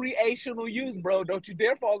 Recreational use, bro. Don't you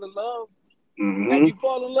dare fall in love. Now, if Hmm. you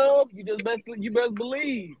fall in love, you best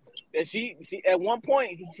believe that she at one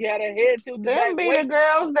point she had her head tilted back, Them be the waiting.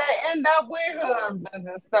 girls that end up with husbands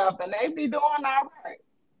and stuff, and they be doing all right.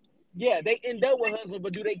 Yeah, they end up with husbands,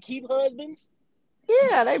 but do they keep husbands?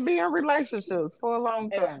 Yeah, they be in relationships for a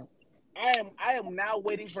long And time. I am now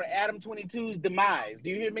waiting for Adam 22's demise. Do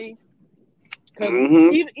you hear me? Because Hmm.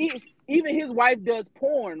 even his wife does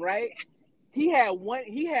porn, right? He had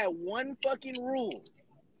one fucking rule.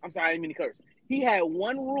 I'm sorry, I didn't mean to curse. He had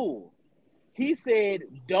one rule. He said,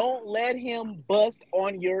 "Don't let him bust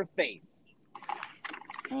on your face."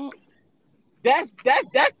 Mm. That's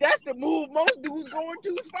the move most dudes going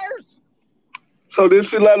to first. So did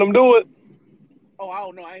she let him do it? Oh, I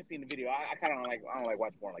don't know. I ain't seen the video. I kind of don't like. I don't like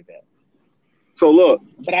watching porn like that. So look,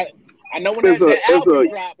 But I know when it's that, a that it's a album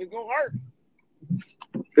drop, it's gonna hurt.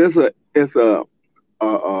 it's a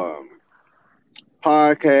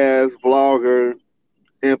podcast vlogger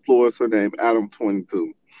influencer named Adam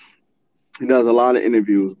 22. He does a lot of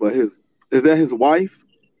interviews, but his is that his wife?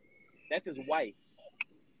 That's his wife.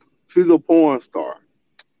 She's a porn star,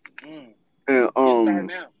 Mm, and just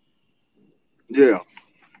starting out. yeah,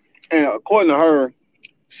 and according to her,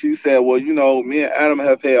 she said, well, me and Adam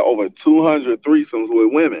have had over 200 threesomes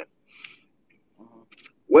with women. Mhm.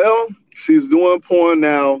 Well, she's doing porn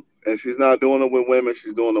now, and she's not doing it with women.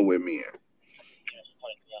 She's doing it with men.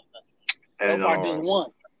 So And far, just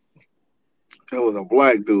one. there was a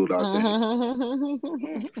black dude, I think.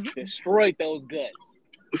 Destroyed those guts.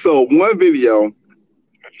 So one video,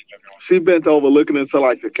 she bent over looking into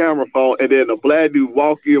like the camera phone, and then the black dude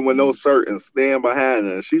walk in with no shirt and stand behind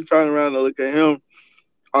her. She turned around and look at him.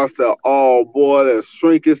 I said, "Oh boy, that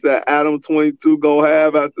shrinkage that Adam 22 go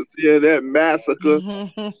have after seeing that massacre."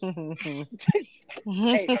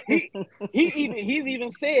 Hey, he's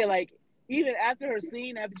even said like even after her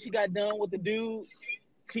scene, after she got done with the dude,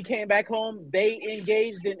 she came back home. They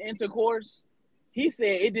engaged in intercourse. He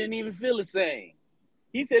said it didn't even feel the same.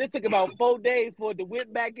 He said it took about 4 days for it to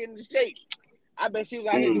whip back into shape. I bet she was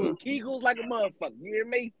out here Mm. doing kegels like a motherfucker. You hear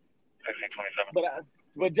me? But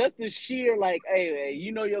but just the sheer like, hey,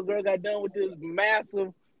 your girl got done with this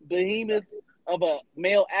massive behemoth of a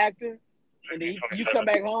male actor, and then you come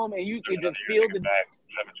back home and you can just feel the.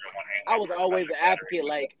 I was always an advocate,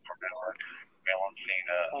 like,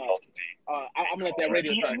 uh, I'm gonna let that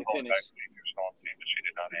radio trainer finish.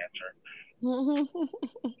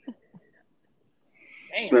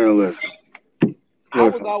 Damn, Man, listen, I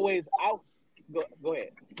was listen. always out. Go ahead.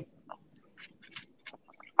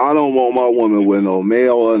 I don't want my woman with no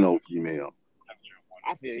male or no female.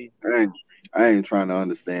 I feel you. I ain't, I ain't trying to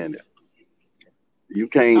understand it. You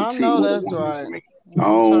can't I cheat know with a that's woman right. for me. I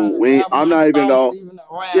I'm trying don't. to We. wrap I'm my not even thoughts gonna. even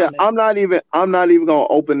Yeah, around it. I'm not even gonna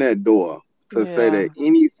open that door to say Yeah. that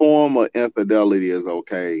any form of infidelity is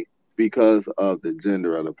okay because of the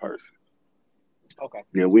gender of the person. Okay.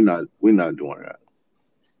 Yeah, we're not doing that.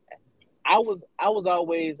 I was I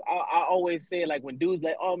always say like when dudes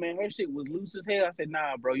like, oh man, her shit was loose as hell. I said,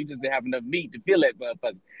 nah, bro, you just didn't have enough meat to feel that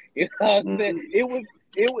motherfucker. You know what I'm saying? Mm.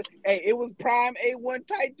 It was prime A1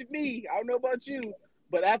 tight to me. I don't know about you,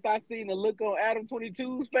 but after I seen the look on Adam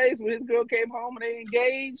 22's face when his girl came home and they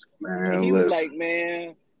engaged, and Man, he was listen. like,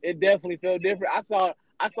 man, it definitely felt different.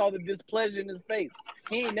 I saw the displeasure in his face.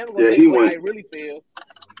 He ain't never gonna Yeah, tell he you what I went. really feel.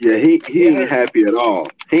 Yeah, he It ain't hurt. happy at all.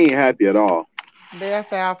 He ain't happy at all. They'll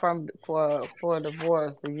file for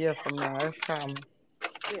divorce a year from now. It's coming.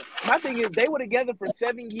 Yeah. My thing is, they were together for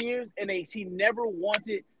 7 years, and she never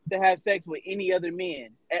wanted to have sex with any other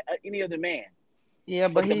any other man. Yeah,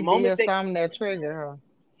 but But the he moment did they something that triggered her.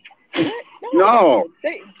 what? No, No,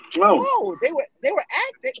 they no. no, they were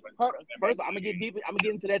acting. First of all, I'm gonna get deep. I'm gonna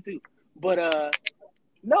get into that too. But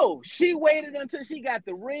no, she waited until she got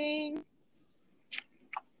the ring,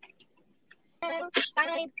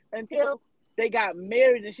 signed until they got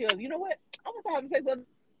married, and she goes, you know what? I'm gonna start having sex with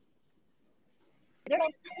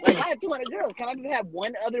girls. Like I have 200 girls. Can I just have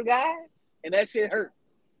one other guy? And that shit hurt.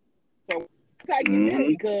 So that's how I get married,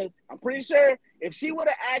 Hmm. because I'm pretty sure if she would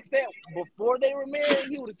have asked that before they were married,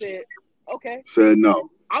 he would have said, okay, Said no.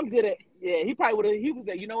 I'm good at, yeah, he probably would have, he was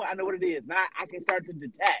like, you know what, I know what it is. Now I can start to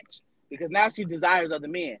detach, because now she desires other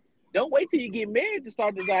men. Don't wait till you get married to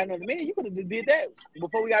start desiring other men. You could have just did that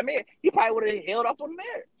before we got married. He probably would have held off on the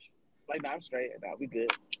marriage. Like, nah, I'm straight. Nah, we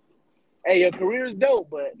good. Hey, your career is dope,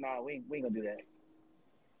 but nah, we ain't gonna do that.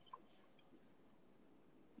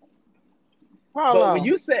 But when Paulo,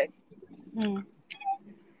 you say, Hmm.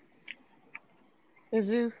 is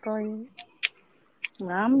you sleep?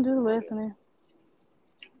 I'm just listening.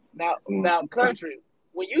 now, country,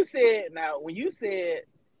 when you said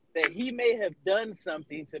that he may have done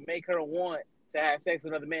something to make her want to have sex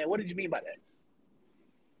with another man, what did you mean by that?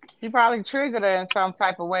 He probably triggered her in some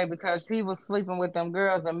type of way because he was sleeping with them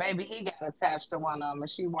girls and maybe he got attached to one of them and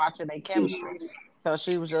she watching their chemistry. So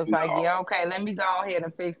she was just like, No. yeah, okay, let me go ahead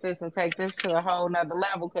and fix this and take this to a whole nother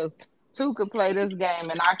level because two could play this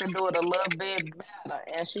game and I could do it a little bit better.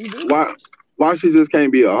 And she did. Why? Why she just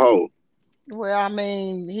can't be a hoe? Well, I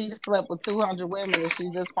mean, he slept with 200 women and she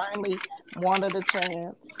just finally wanted a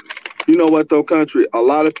chance. You know what though, country? A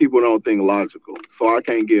lot of people don't think logical, so I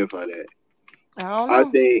can't give her that. I don't I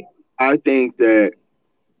know. think I think that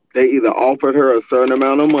they either offered her a certain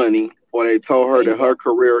amount of money or they told There her you that her go.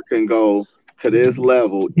 career can go to this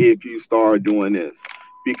level if you start doing this.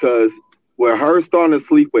 Because with her starting to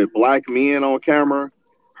sleep with black men on camera,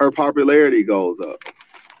 her popularity goes up.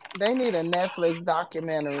 They need a Netflix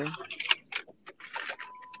documentary.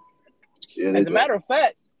 Yeah, they As a do. matter of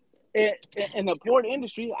fact, in the porn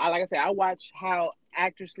industry, like I said, I watch how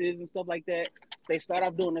actresses and stuff like that, they start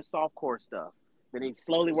off doing the softcore stuff, then they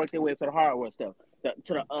slowly work their way to the hardcore stuff,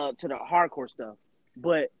 to the hardcore stuff.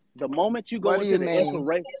 But the moment you What go do into you the mean?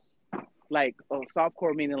 like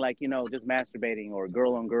softcore meaning like just masturbating or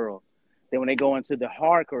girl on girl, then when they go into the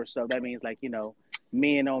hardcore stuff, that means like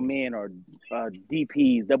men on men or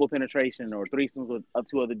DPs, double penetration or threesomes with up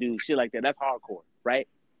to other dudes, shit like that. That's hardcore, right?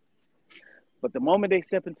 But the moment they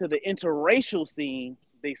step into the interracial scene,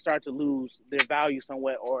 they start to lose their value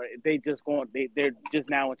somewhat, or they're just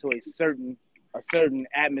now into a certain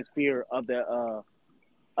atmosphere of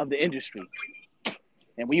the industry.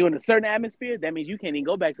 And when you're in a certain atmosphere, that means you can't even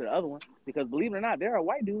go back to the other one, because believe it or not, there are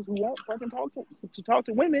white dudes who won't fucking talk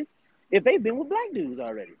to women if they've been with black dudes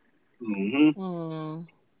already. Hmm. Hmm.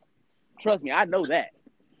 Trust me, I know that.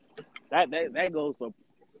 That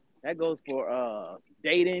goes for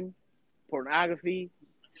dating, pornography,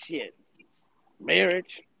 shit,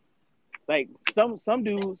 marriage. Like some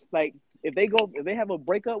dudes, like if they have a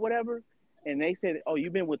breakup, whatever, and they said, "Oh,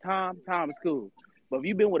 you've been with Tom. Tom is cool, but if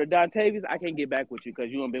you've been with a Don Tavius, I can't get back with you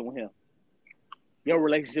because you haven't been with him. Your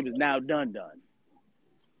relationship is now done, done."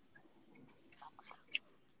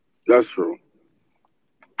 That's true.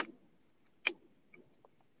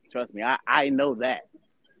 Trust me, I know that.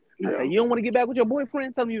 I say Yeah. you don't want to get back with your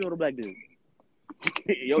boyfriend. Tell me you want a black dude.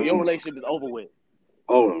 Your Hmm. relationship is over with.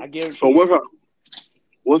 Oh, I so guarantee you.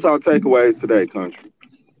 what's our takeaways today, country?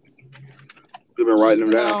 You've been writing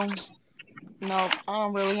them down. Well, nope, I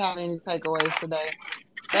don't really have any takeaways today.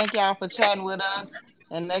 Thank y'all for chatting with us.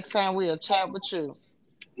 And next time we'll chat with you.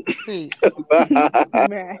 Peace.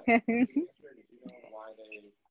 Man.